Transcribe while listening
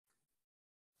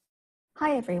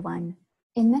Hi everyone.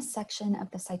 In this section of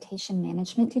the citation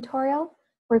management tutorial,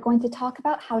 we're going to talk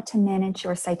about how to manage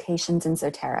your citations in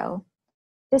Zotero.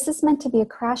 This is meant to be a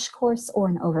crash course or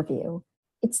an overview.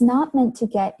 It's not meant to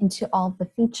get into all the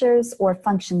features or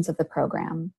functions of the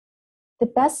program. The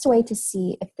best way to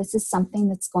see if this is something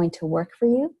that's going to work for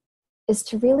you is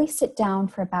to really sit down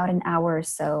for about an hour or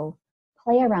so,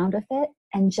 play around with it,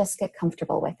 and just get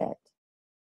comfortable with it.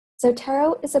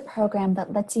 Zotero is a program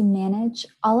that lets you manage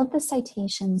all of the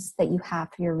citations that you have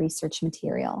for your research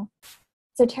material.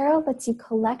 Zotero lets you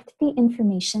collect the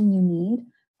information you need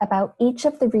about each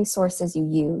of the resources you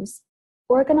use,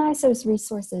 organize those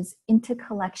resources into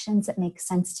collections that make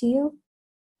sense to you,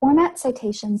 format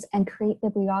citations and create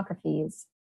bibliographies,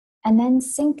 and then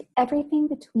sync everything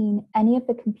between any of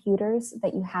the computers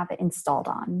that you have it installed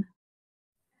on.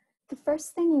 The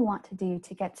first thing you want to do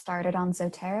to get started on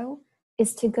Zotero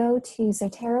is to go to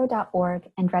zotero.org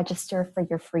and register for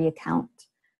your free account.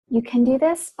 You can do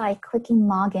this by clicking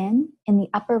Login in the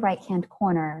upper right-hand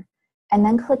corner and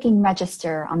then clicking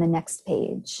Register on the next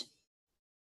page.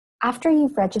 After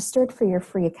you've registered for your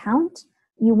free account,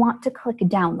 you want to click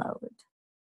Download.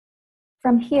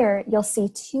 From here, you'll see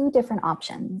two different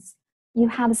options. You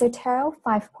have Zotero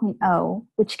 5.0,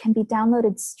 which can be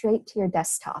downloaded straight to your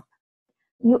desktop.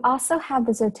 You also have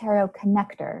the Zotero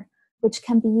connector, which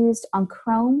can be used on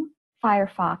Chrome,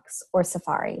 Firefox, or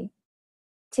Safari.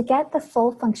 To get the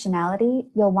full functionality,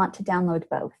 you'll want to download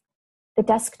both: the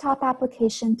desktop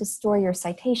application to store your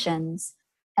citations,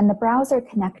 and the browser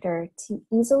connector to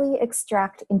easily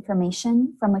extract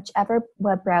information from whichever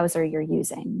web browser you're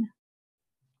using.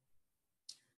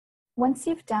 Once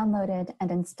you've downloaded and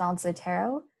installed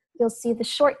Zotero, you'll see the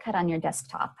shortcut on your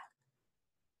desktop.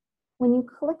 When you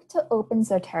click to open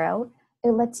Zotero,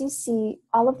 it lets you see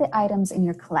all of the items in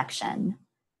your collection.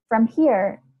 From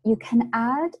here, you can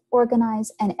add,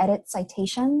 organize, and edit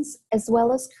citations, as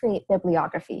well as create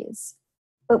bibliographies.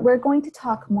 But we're going to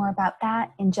talk more about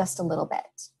that in just a little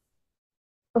bit.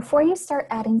 Before you start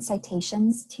adding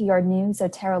citations to your new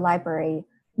Zotero library,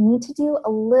 you need to do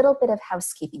a little bit of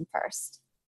housekeeping first.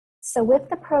 So with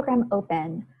the program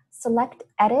open, select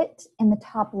Edit in the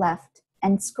top left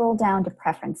and scroll down to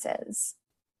Preferences.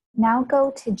 Now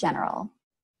go to General.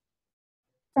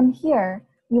 From here,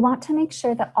 you want to make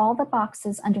sure that all the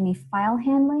boxes underneath File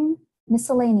Handling,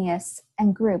 Miscellaneous,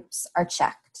 and Groups are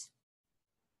checked.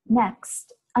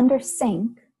 Next, under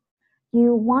Sync,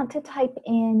 you want to type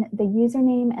in the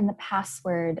username and the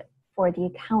password for the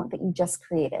account that you just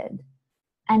created.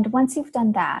 And once you've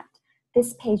done that,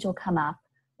 this page will come up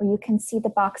where you can see the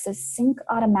boxes Sync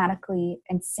Automatically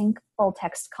and Sync Full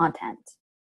Text Content.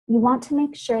 You want to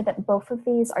make sure that both of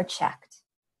these are checked.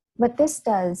 What this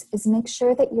does is make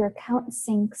sure that your account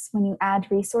syncs when you add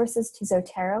resources to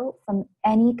Zotero from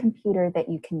any computer that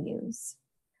you can use.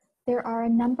 There are a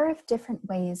number of different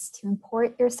ways to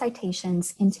import your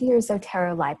citations into your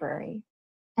Zotero library,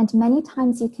 and many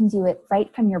times you can do it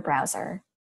right from your browser.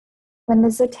 When the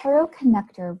Zotero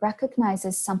connector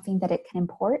recognizes something that it can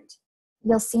import,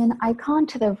 you'll see an icon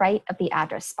to the right of the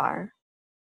address bar.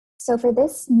 So for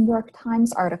this New York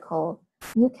Times article,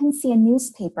 you can see a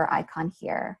newspaper icon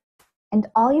here, and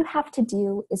all you have to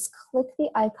do is click the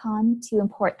icon to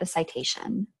import the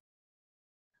citation.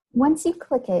 Once you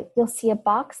click it, you'll see a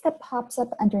box that pops up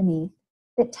underneath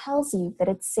that tells you that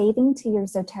it's saving to your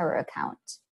Zotero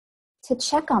account. To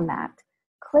check on that,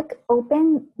 click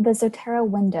Open the Zotero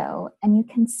window, and you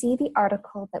can see the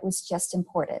article that was just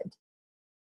imported.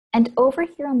 And over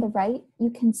here on the right, you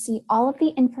can see all of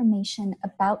the information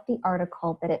about the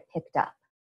article that it picked up.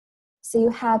 So you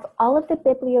have all of the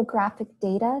bibliographic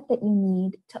data that you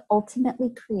need to ultimately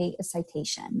create a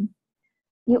citation.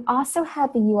 You also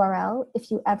have the URL if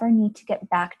you ever need to get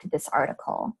back to this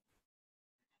article.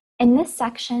 In this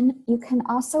section, you can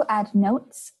also add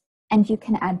notes and you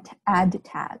can add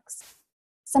tags.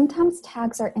 Sometimes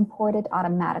tags are imported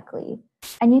automatically,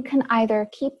 and you can either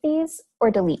keep these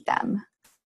or delete them.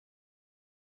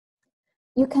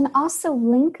 You can also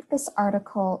link this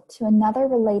article to another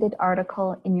related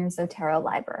article in your Zotero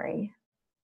library.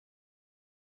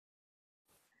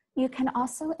 You can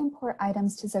also import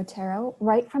items to Zotero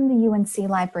right from the UNC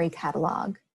Library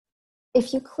Catalog.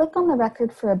 If you click on the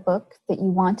record for a book that you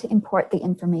want to import the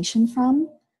information from,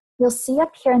 you'll see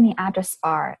up here in the address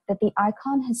bar that the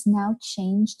icon has now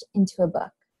changed into a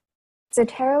book.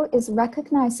 Zotero is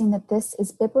recognizing that this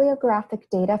is bibliographic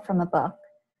data from a book.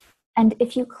 And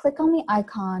if you click on the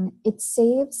icon, it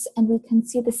saves and we can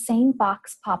see the same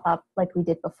box pop up like we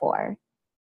did before.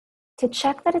 To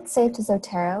check that it's saved to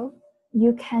Zotero,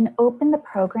 you can open the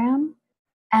program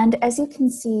And as you can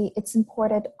see, it's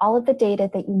imported all of the data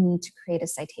that you need to create a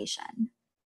citation.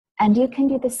 And you can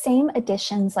do the same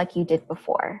additions like you did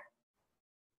before.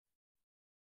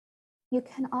 You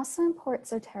can also import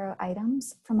Zotero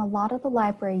items from a lot of the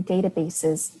library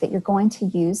databases that you're going to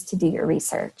use to do your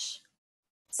research.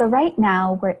 So right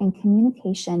now we're in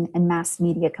Communication and Mass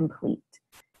Media Complete,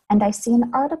 and I see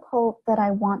an article that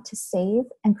I want to save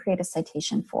and create a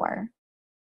citation for.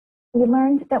 We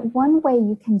learned that one way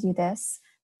you can do this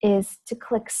is to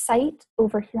click Cite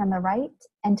over here on the right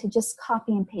and to just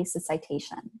copy and paste the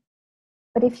citation.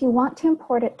 But if you want to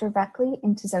import it directly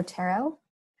into Zotero,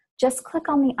 just click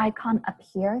on the icon up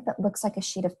here that looks like a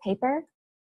sheet of paper,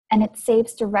 and it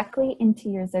saves directly into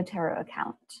your Zotero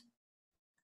account.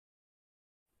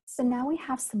 So now we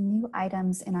have some new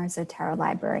items in our Zotero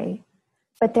library,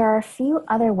 but there are a few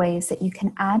other ways that you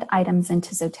can add items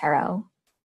into Zotero.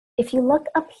 If you look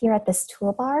up here at this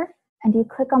toolbar and you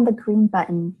click on the green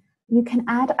button, you can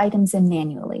add items in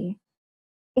manually.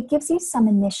 It gives you some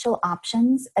initial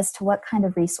options as to what kind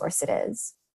of resource it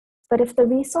is. But if the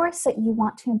resource that you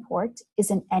want to import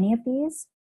isn't any of these,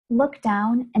 look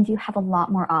down and you have a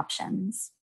lot more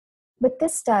options. What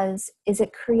this does is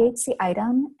it creates the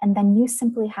item and then you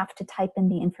simply have to type in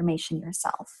the information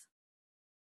yourself.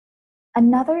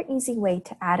 Another easy way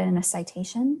to add in a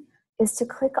citation is to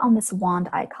click on this wand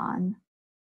icon.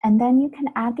 And then you can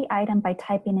add the item by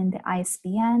typing in the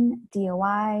ISBN,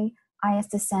 DOI,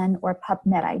 ISSN, or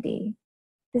PubMed ID.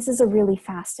 This is a really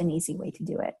fast and easy way to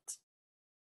do it.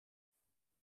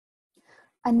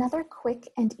 Another quick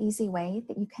and easy way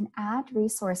that you can add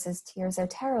resources to your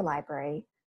Zotero library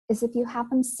is if you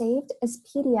have them saved as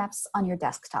PDFs on your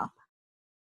desktop.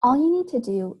 All you need to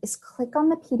do is click on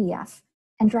the PDF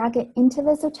and drag it into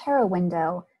the Zotero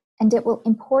window, and it will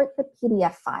import the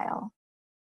PDF file.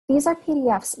 These are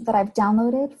PDFs that I've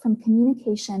downloaded from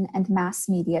Communication and Mass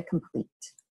Media Complete.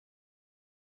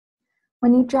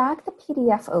 When you drag the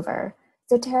PDF over,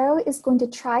 Zotero is going to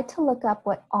try to look up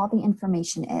what all the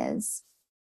information is.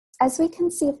 As we can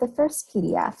see with the first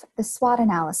PDF, the SWOT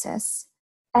analysis,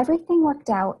 everything worked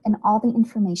out and all the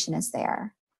information is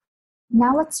there.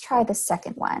 Now let's try the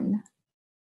second one.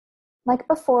 Like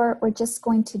before, we're just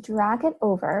going to drag it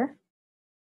over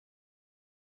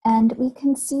and we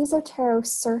can see Zotero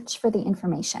search for the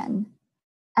information.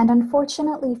 And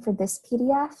unfortunately for this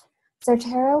PDF,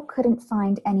 Zotero couldn't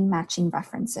find any matching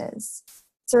references.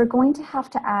 So we're going to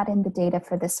have to add in the data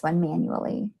for this one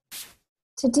manually.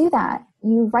 To do that,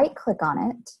 you right-click on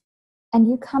it, and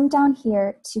you come down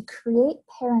here to create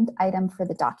parent item for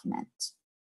the document.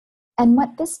 And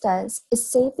what this does is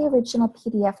save the original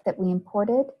PDF that we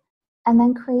imported, and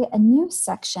then create a new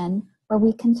section where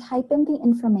we can type in the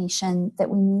information that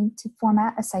we need to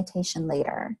format a citation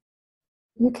later.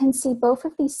 You can see both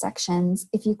of these sections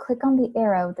if you click on the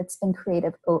arrow that's been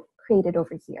created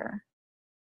over here.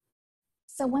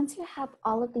 So once you have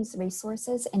all of these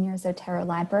resources in your Zotero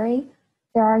library,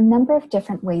 there are a number of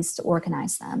different ways to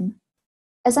organize them.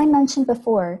 As I mentioned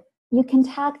before, you can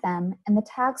tag them and the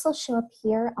tags will show up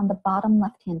here on the bottom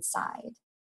left-hand side.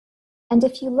 And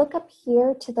if you look up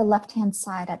here to the left-hand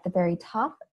side at the very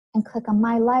top and click on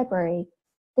My Library,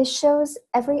 this shows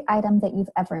every item that you've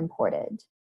ever imported.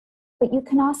 But you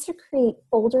can also create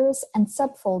folders and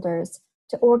subfolders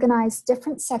to organize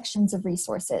different sections of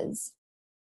resources.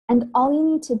 And all you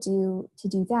need to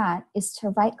do that is to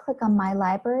right-click on My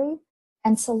Library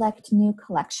and select New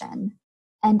Collection,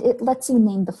 and it lets you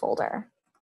name the folder.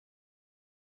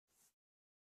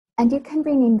 And you can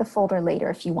rename the folder later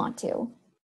if you want to.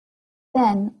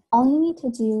 Then, all you need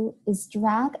to do is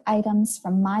drag items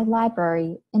from My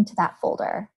Library into that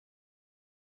folder.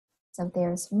 So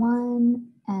there's 1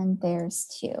 and there's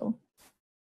 2.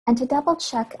 And to double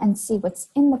check and see what's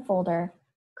in the folder,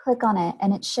 click on it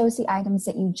and it shows the items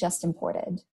that you just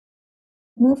imported.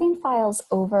 Moving files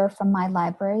over from My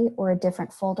Library or a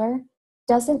different folder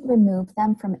doesn't remove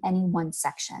them from any one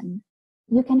section.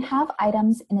 You can have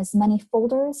items in as many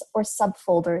folders or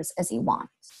subfolders as you want.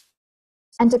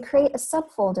 And to create a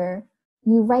subfolder,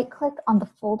 you right-click on the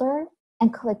folder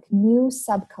and click New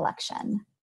Subcollection.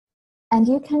 And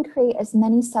you can create as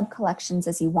many subcollections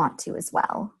as you want to as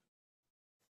well.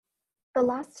 The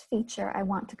last feature I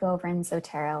want to go over in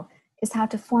Zotero is how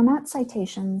to format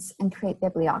citations and create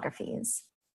bibliographies.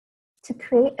 To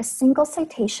create a single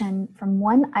citation from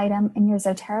one item in your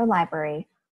Zotero library,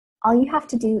 all you have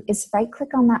to do is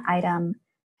right-click on that item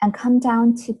and come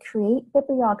down to Create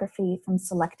Bibliography from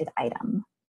Selected Item.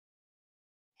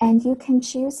 And you can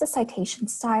choose the citation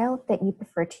style that you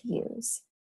prefer to use.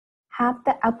 Have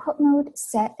the output mode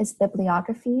set as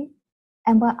bibliography,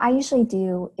 and what I usually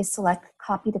do is select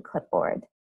Copy to Clipboard,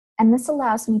 and this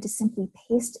allows me to simply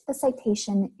paste the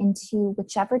citation into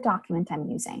whichever document I'm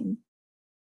using.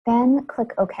 Then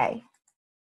click OK.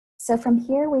 So from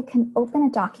here, we can open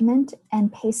a document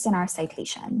and paste in our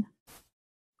citation.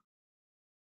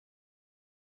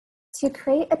 To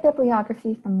create a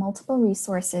bibliography from multiple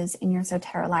resources in your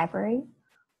Zotero library,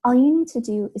 all you need to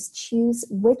do is choose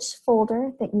which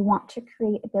folder that you want to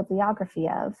create a bibliography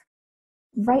of,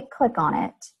 right-click on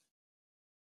it,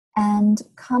 and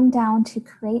come down to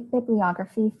Create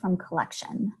Bibliography from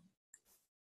Collection.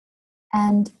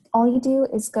 And all you do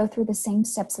is go through the same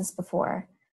steps as before.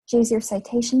 Choose your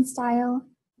citation style,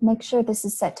 make sure this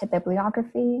is set to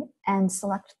bibliography, and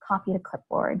select Copy to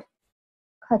Clipboard.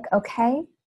 Click OK,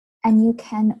 and you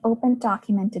can open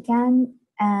document again,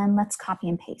 and let's copy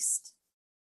and paste.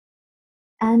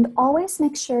 And always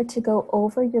make sure to go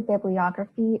over your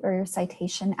bibliography or your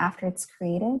citation after it's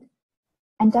created,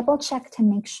 and double check to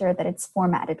make sure that it's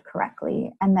formatted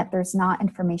correctly and that there's not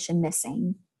information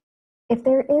missing. If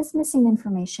there is missing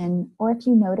information, or if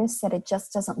you notice that it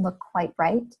just doesn't look quite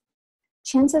right,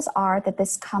 chances are that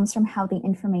this comes from how the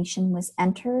information was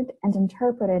entered and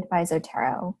interpreted by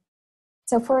Zotero.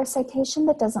 So for a citation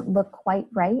that doesn't look quite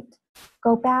right,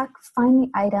 go back, find the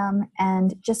item,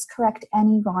 and just correct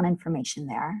any wrong information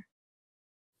there.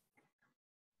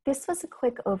 This was a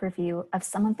quick overview of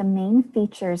some of the main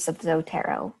features of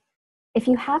Zotero. If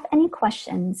you have any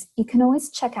questions, you can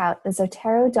always check out the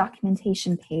Zotero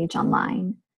documentation page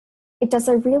online. It does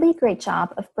a really great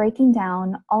job of breaking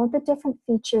down all of the different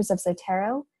features of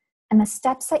Zotero and the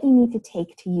steps that you need to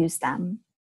take to use them.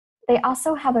 They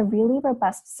also have a really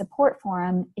robust support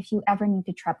forum if you ever need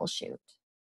to troubleshoot.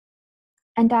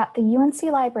 And at the UNC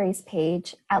Libraries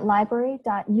page at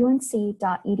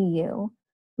library.unc.edu,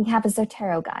 we have a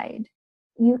Zotero guide.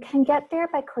 You can get there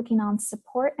by clicking on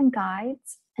Support and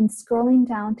Guides and scrolling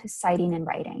down to Citing and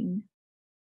Writing.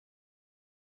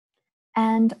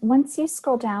 And once you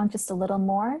scroll down just a little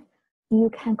more,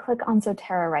 you can click on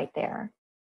Zotero right there.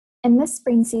 And this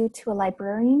brings you to a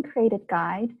librarian-created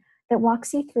guide that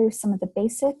walks you through some of the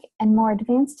basic and more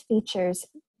advanced features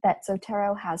that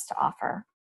Zotero has to offer.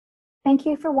 Thank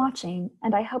you for watching,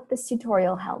 and I hope this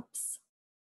tutorial helps.